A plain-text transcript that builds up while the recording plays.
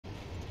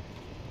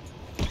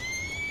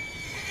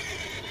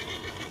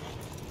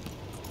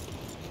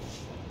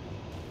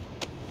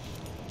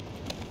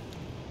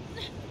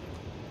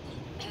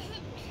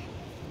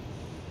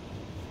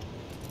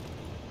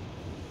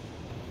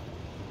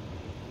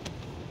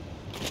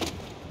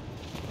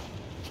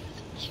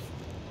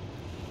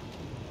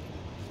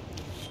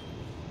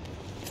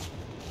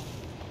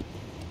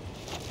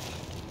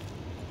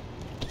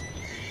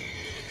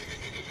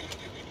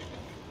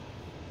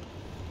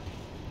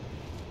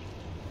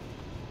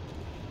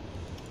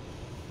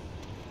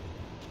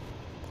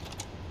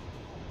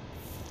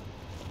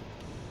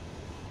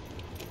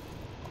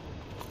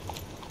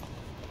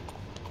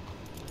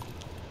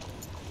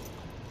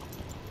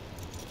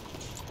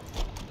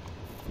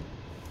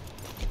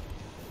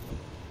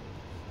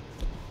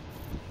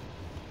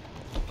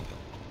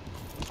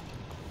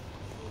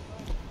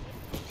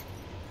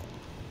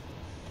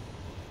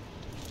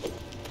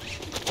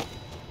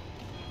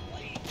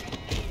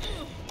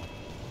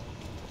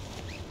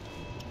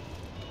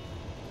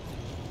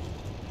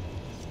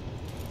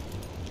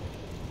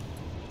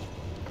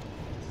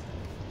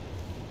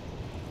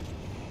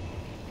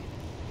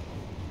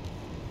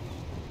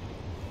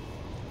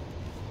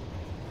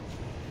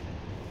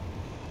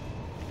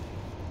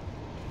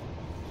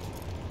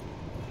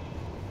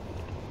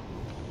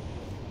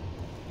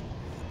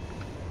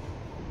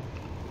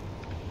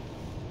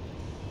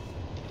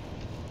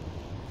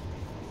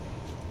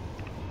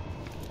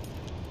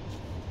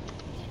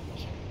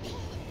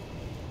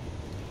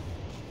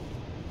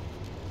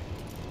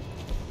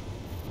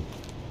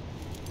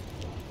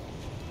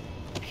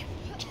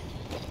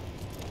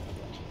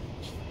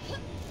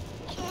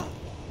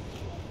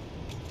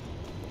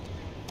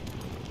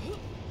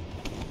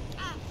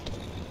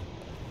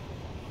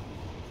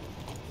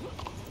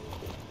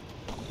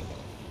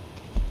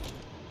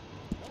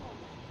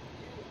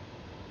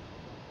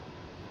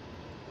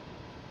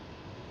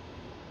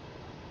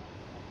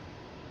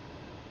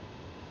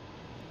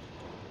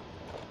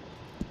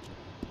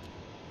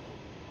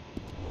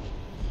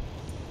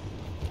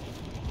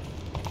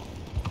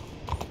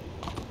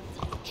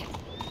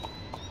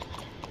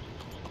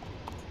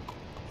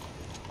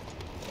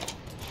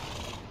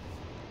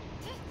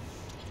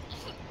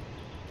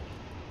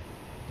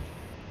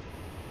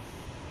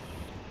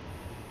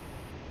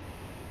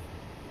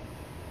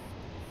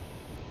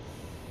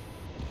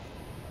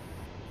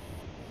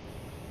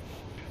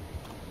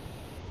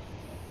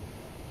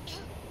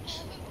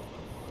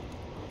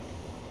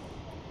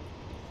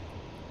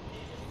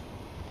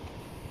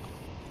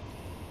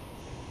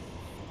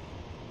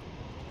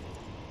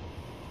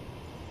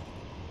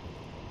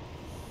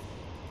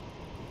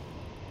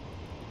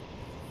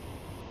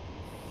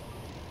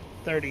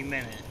30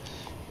 minutes.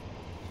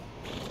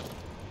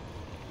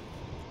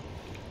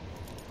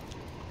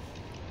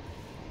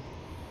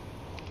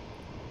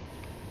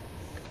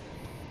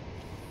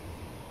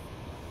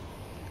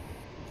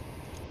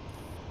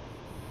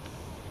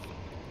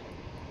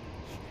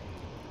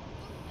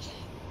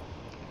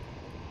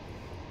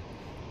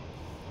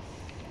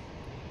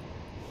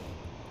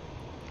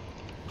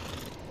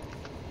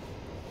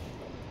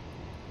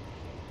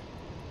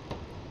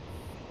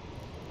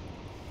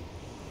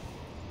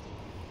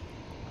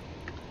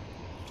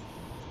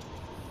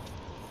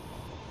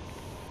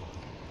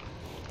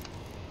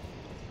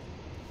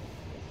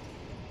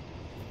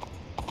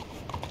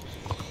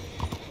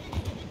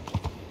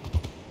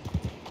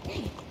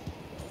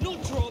 No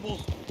trouble,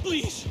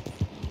 please.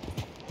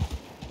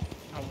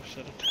 I will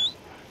set a time.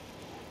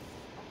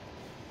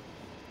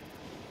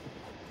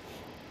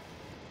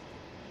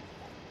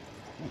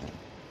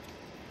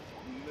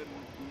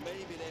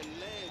 Maybe that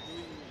last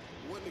dream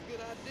wasn't a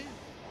good idea.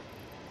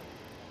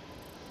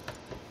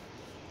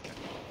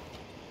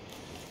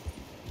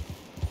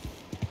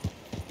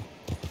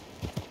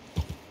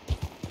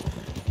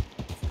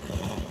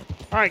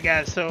 Alright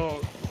guys, so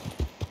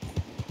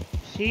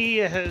she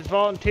has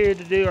volunteered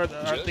to do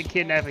the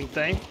kidnapping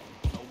thing.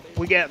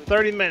 We got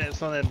 30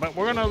 minutes on it, but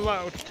we're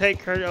gonna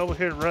take her over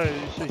here to Rose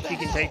so she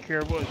can take care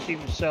of what she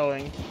was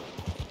selling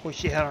when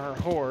she had her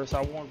horse.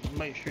 I want to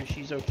make sure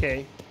she's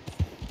okay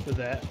with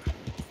that.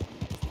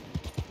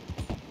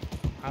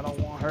 I don't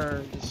want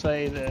her to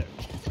say that.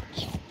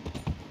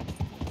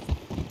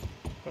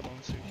 Hold on,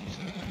 let's see what she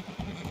said.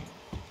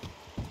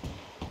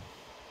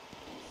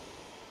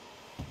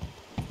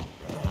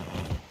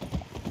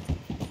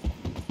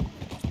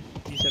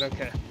 She said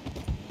okay.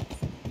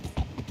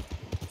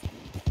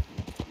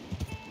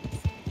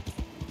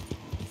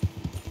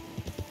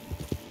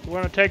 We're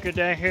going to take her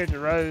down here to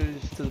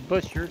Rose to the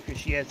butcher because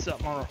she had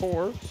something on her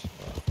horse.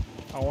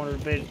 I want her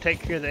to be able to take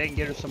care of that and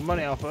get her some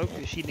money off of it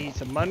because she needs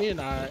some money, and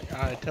I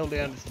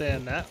totally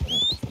understand that.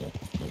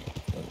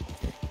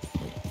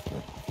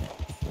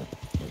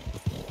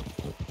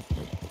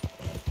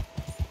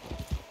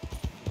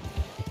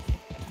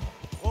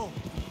 Oh.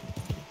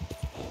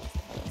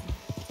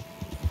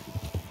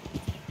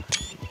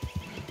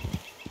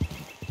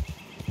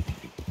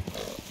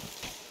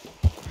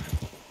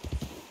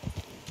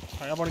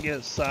 I'm going to get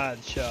a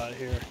side shot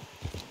here.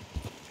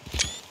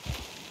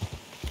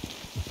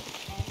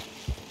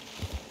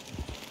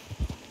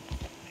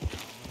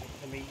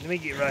 Let me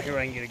get right here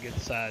where I can get a good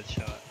side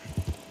shot.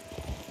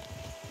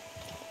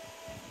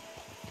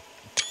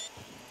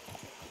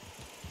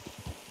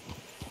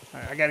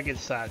 Alright, I got to get a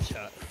side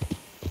shot.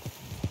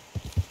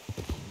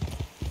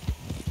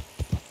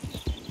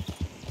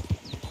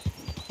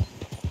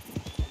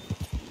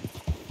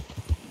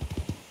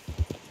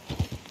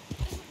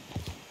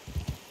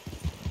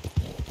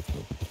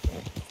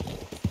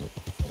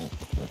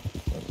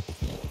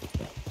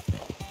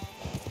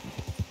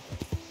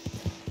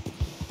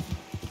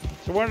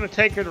 So we're going to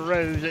take her to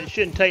Rose. It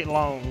shouldn't take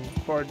long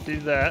for her to do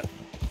that.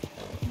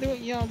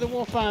 Then, you know, then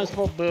we'll find some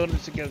more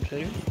buildings to go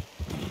to.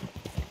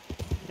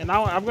 And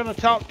I'm going to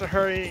talk to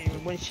her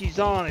when she's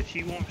on if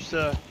she wants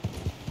to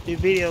do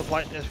videos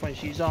like this when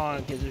she's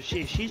on. Because if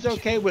she's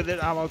okay with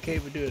it, I'm okay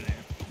with doing it.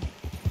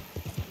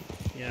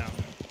 You know,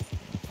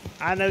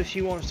 I know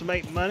she wants to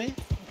make money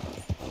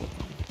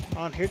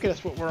on here because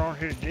that's what we're on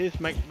here to do, is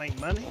make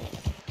money.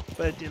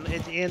 But at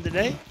the end of the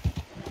day,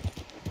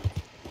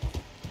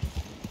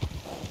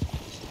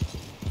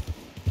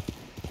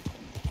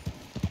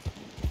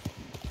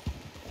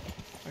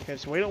 okay,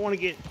 so we don't want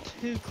to get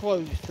too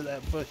close to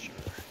that butcher.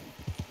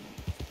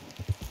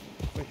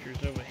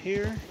 Butcher's over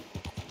here.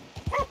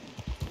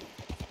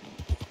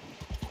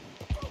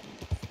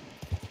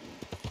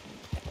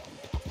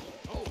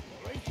 Oh,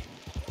 great.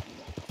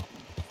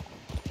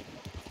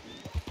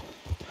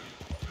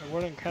 And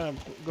we're going to kind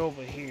of go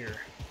over here.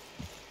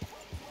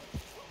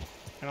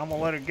 And I'm going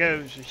to let her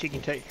go so she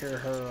can take care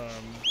of her,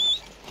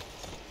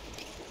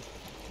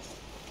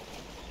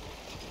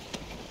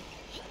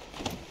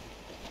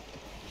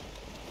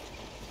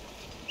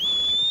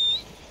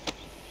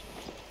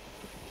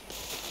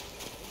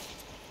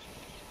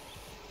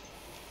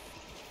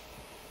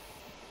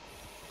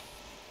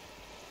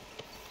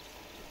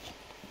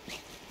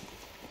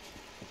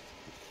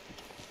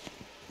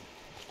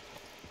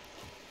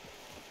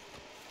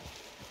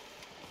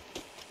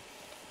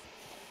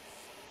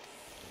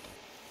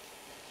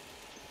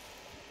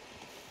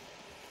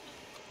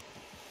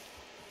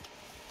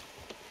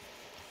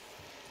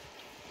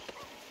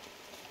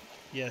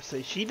 yeah,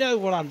 see, she knows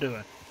what I'm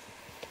doing.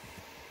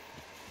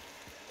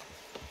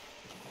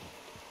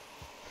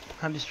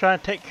 I'm just trying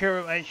to take care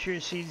of her, make sure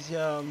she's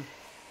getting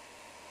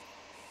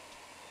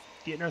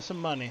her some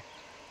money.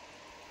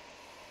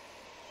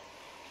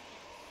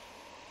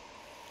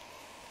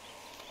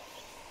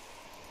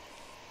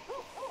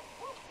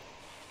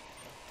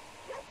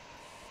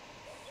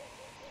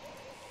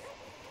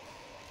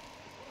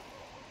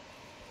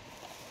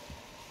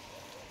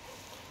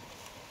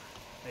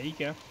 There you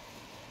go.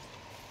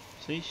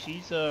 See,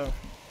 she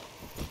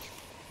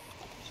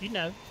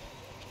knows.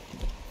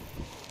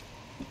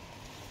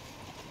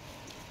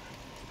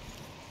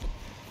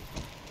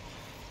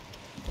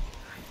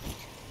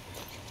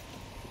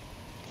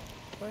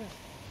 Well,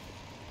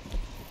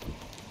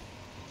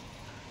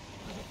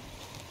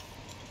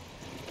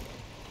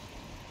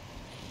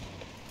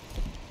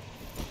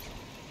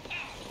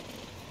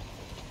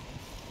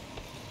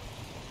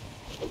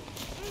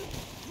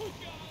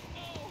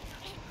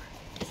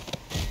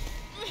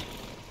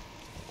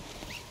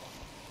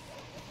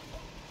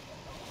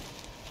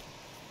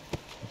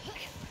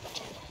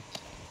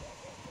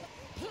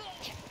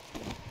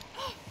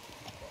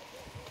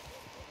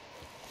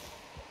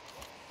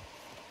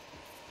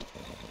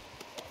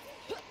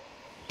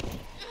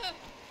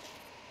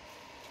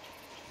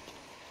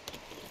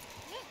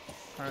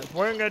 alright, so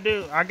we're gonna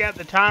do. I got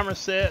the timer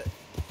set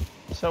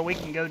so we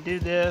can go do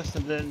this,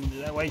 and then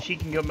that way she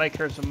can go make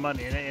her some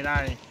money. And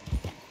I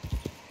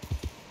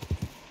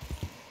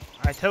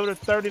told her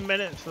 30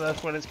 minutes, so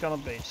that's what it's gonna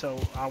be. So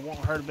I want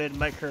her to be able to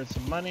make her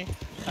some money.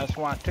 That's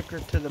why I took her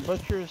to the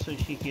butcher so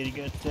she could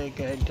go ahead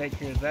and take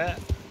care of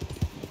that.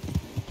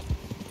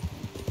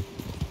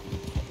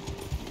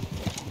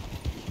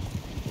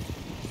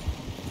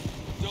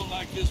 Don't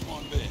like this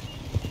one bit.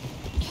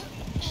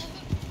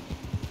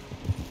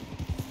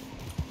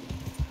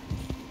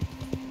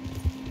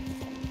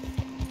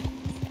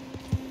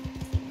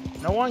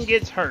 No one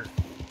gets hurt.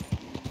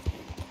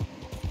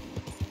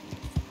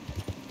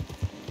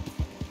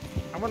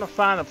 I'm gonna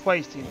find a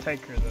place to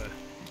take her though.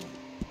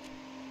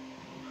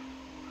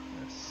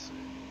 Let's see.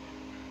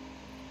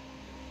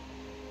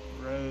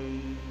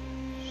 Rose.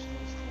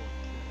 Let's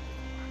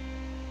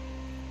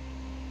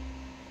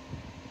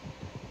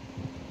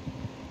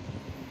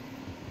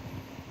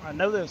look. I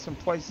know there's some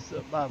places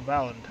up by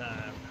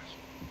Valentine.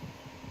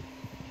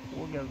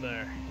 We'll go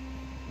there.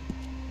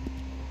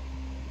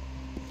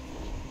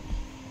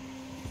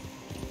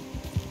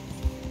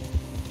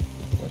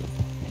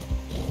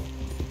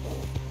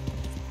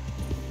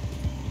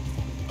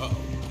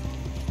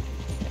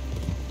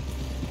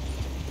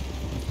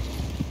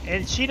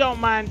 And she don't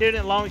mind doing it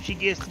as long as she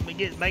gets to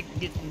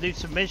do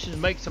some missions,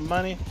 make some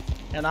money,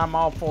 and I'm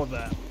all for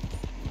that.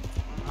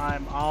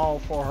 I'm all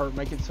for her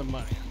making some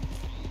money.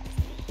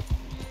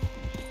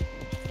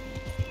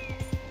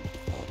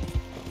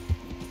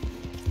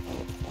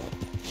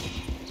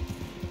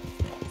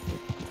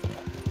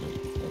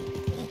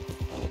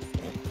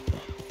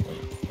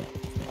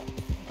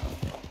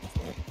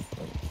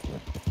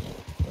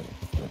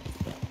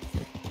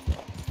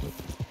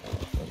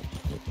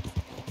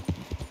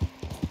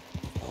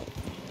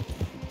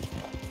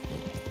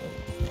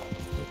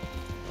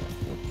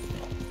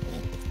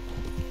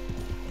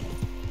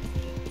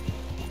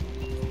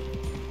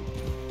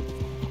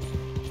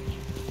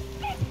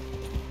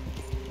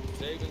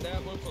 Saving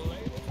that one for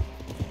later.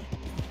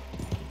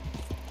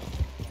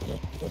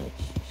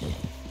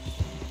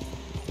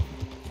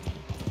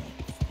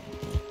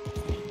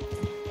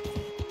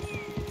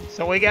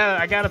 So I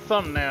got a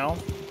thumbnail.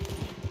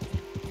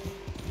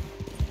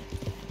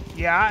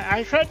 Yeah,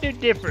 I try to do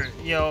different,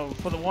 you know,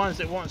 for the ones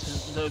that want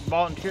the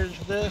volunteers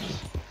for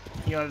this.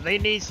 You know, if they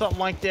need something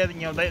like that,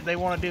 and, you know, they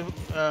want to do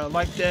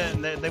like that,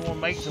 and they want to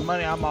make some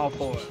money, I'm all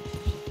for it.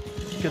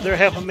 Because they're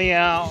helping me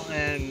out,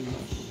 and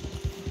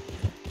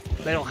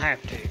they don't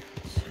have to.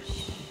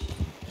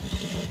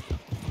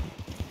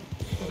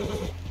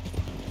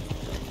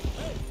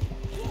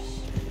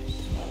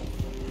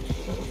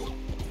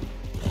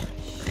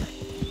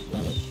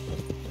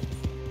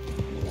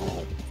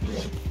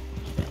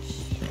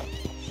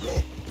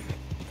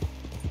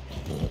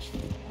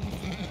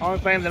 Only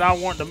thing that I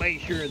want to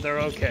make sure they're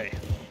okay.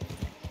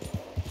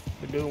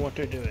 They're doing what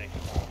they're doing.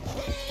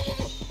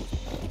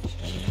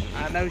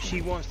 I know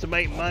she wants to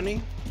make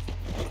money.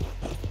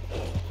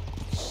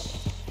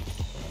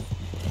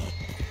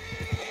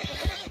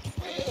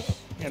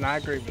 And I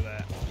agree with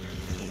that.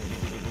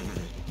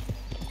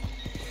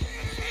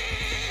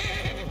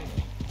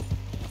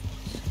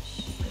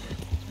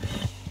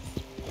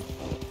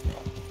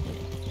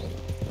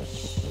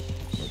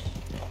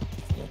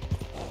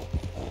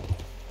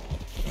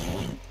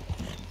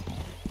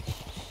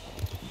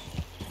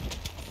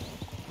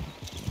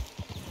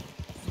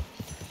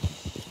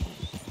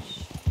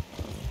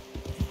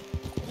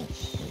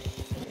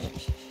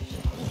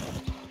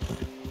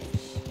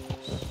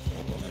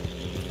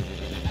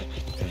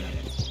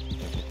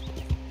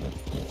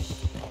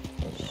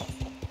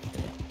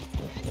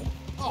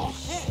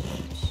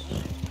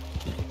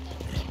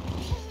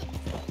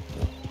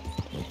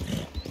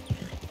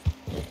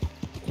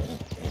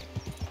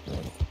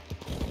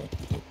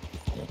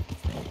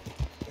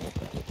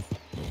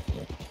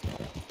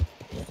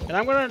 And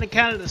I'm going to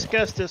kind of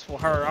discuss this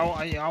with her. I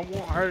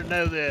want her to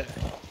know that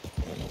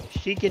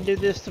she can do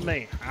this to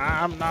me.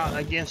 I'm not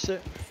against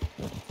it.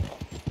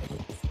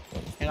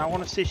 And I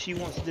want to see if she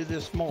wants to do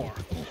this more.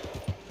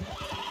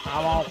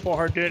 I'm all for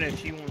her doing it if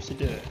she wants to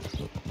do it.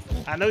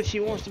 I know she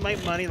wants to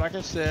make money, like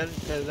I said,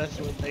 because that's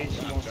what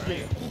she wants to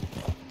do.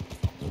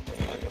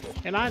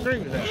 And I agree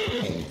with that.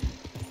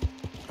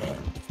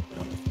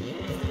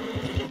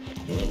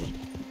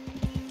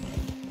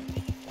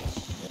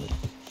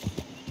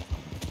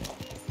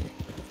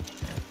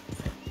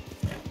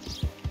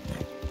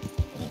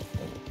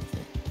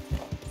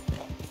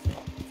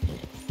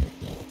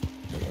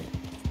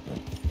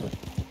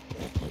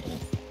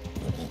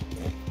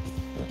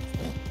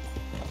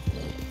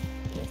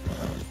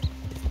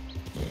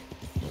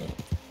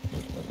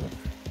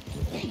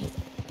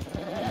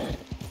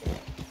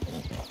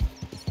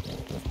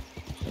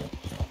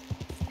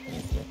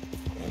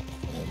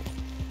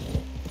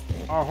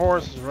 our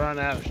horses run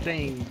out of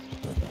steam.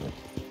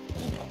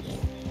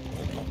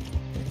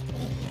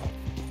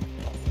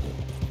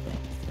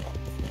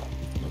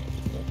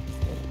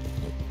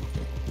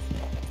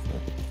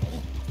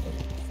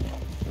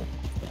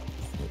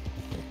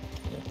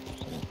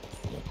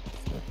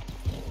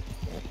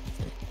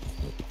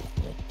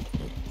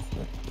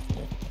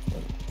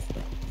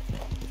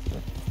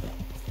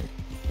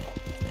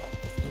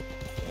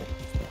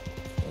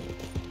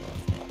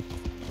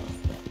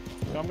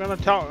 I'm gonna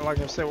talk, like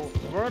I said,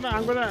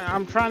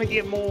 I'm trying to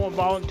get more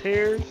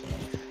volunteers,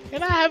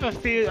 and I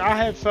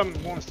have some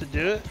that wants to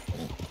do it,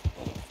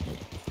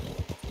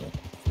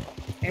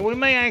 and we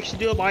may actually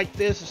do it like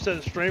this instead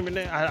of streaming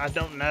it. I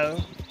don't know.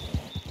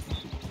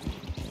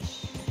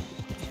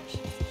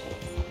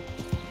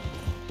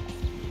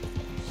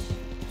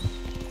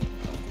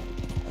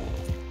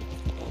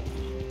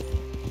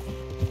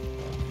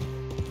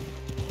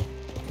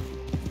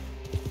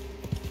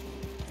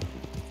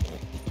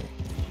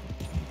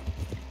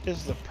 This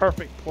is the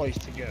perfect place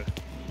to go.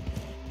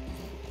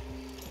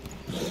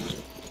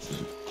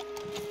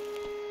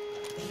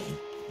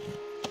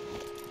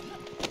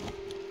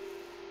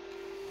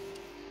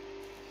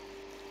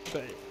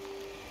 But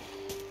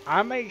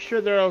I make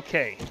sure they're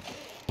okay.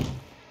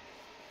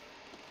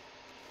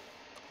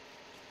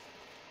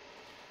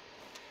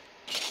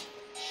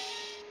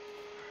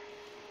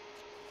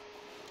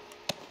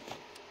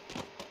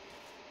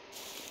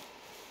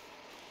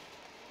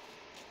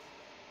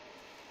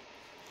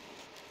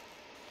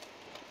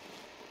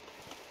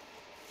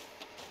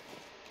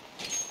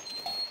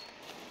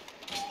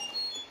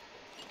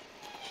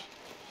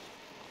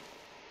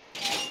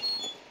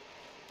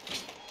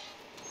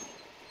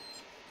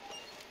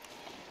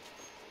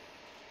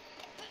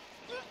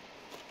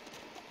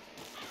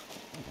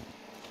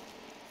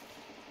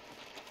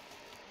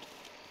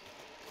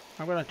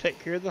 I'm gonna take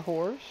care of the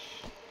horse.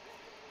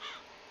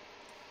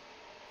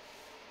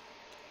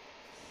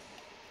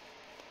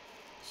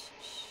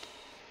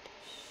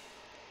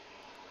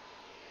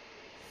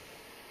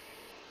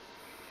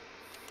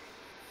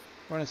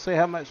 We're gonna see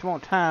how much more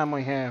time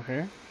we have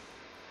here.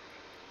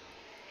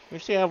 We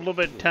still have a little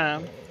bit of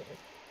time.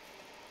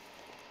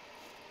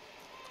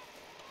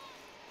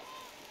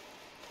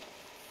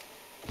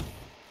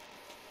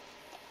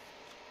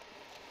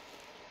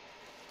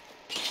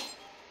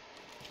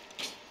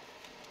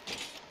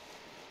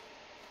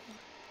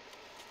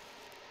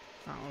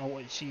 I don't know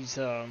what she's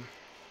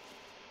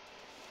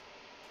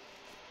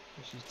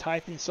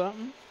typing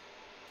something.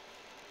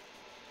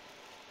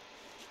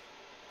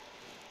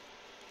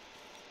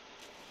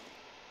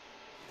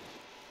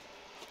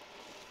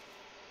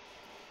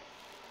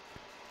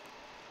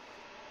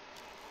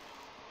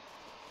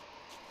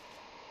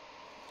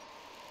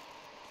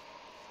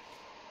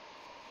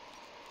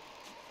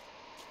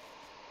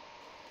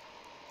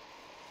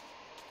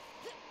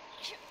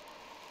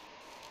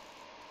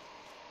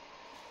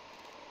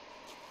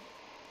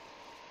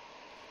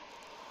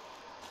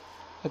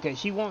 Okay,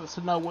 she wants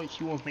to know what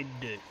she wants me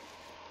to do.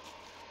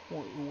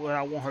 What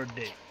I want her to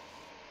do.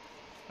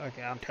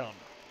 Okay, I'm telling her.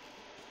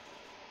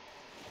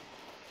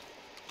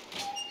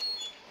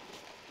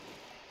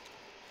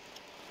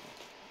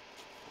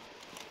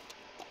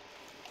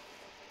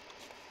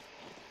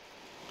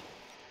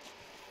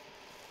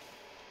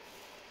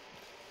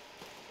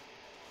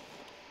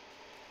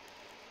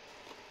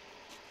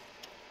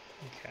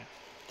 Okay.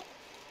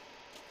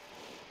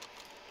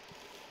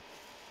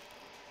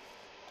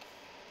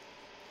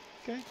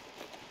 Okay.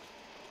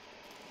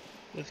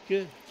 That's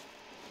good.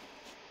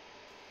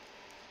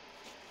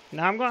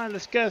 Now I'm going to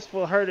discuss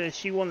with her that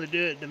she wanted to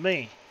do it to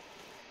me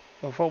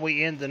before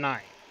we end the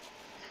night.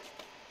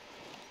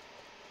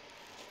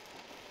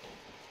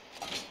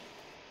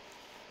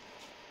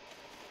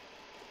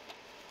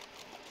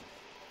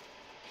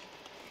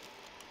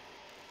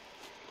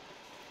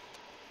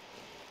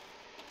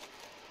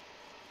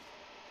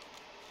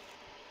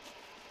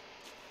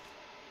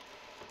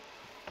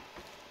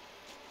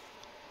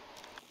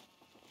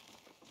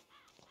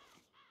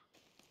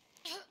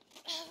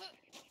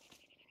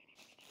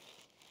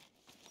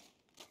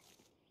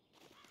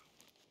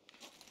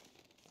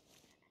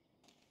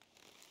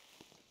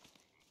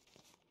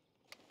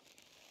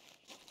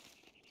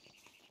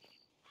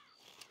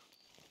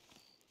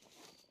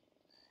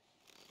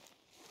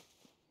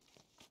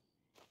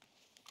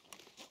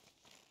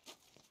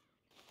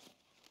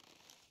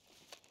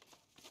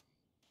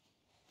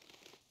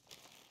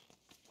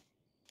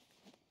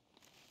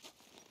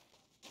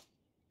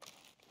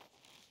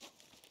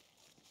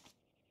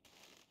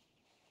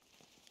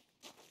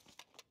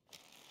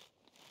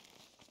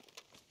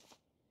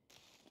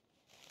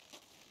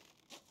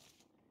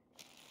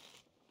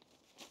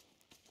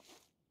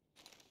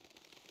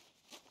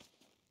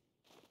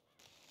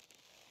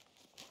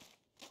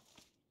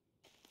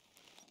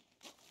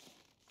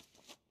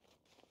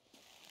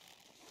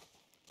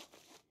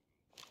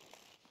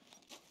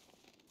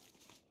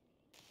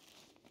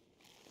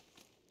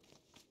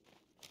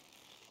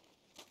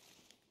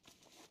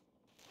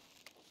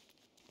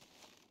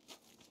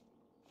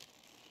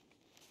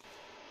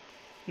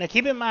 Now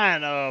keep in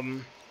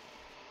mind,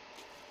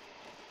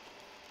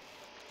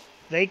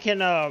 they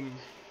can,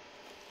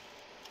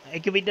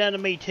 it can be done to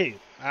me too.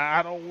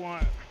 I don't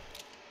want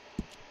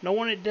no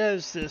one that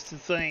does this to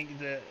think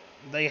that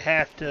they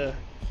have to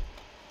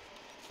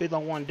be the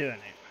one doing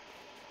it.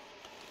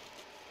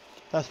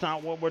 That's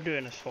not what we're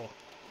doing this for.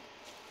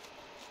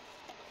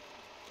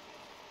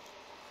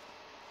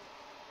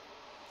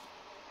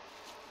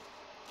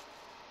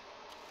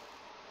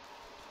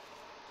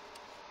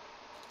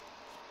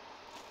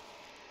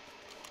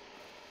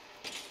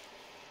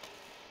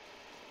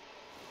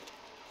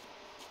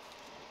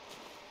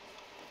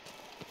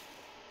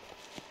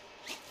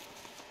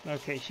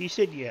 Okay, she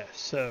said yes,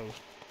 so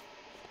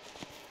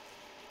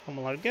I'm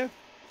gonna let it go.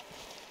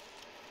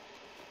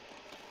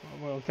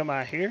 We'll come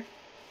out here.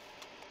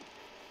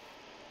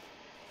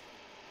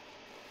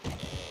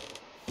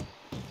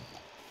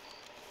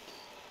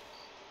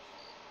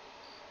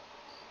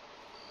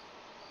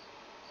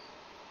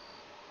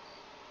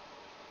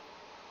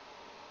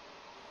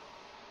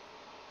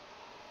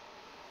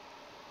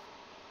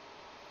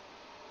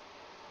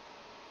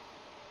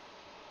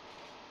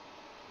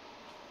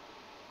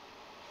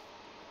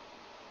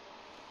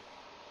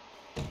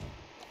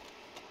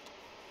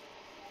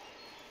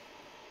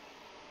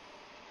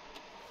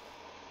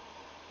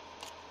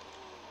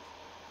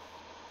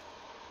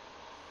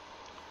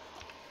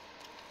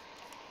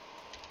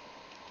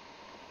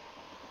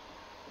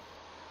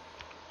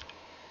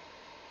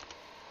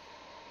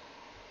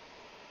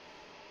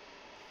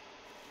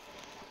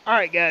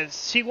 Alright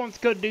guys, she wants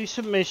to go do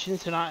some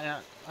missions, and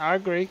I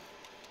agree.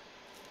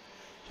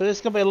 So this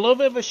is going to be a little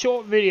bit of a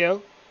short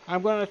video.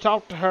 I'm going to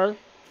talk to her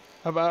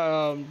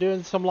about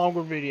doing some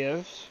longer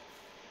videos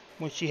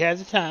when she has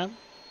the time.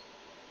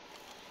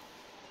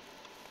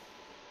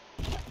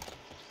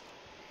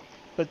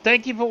 But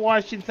thank you for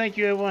watching. Thank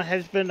you everyone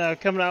has been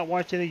coming out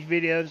watching these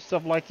videos,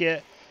 stuff like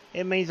that.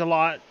 It means a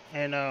lot,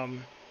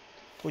 and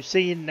we'll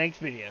see you in the next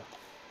video.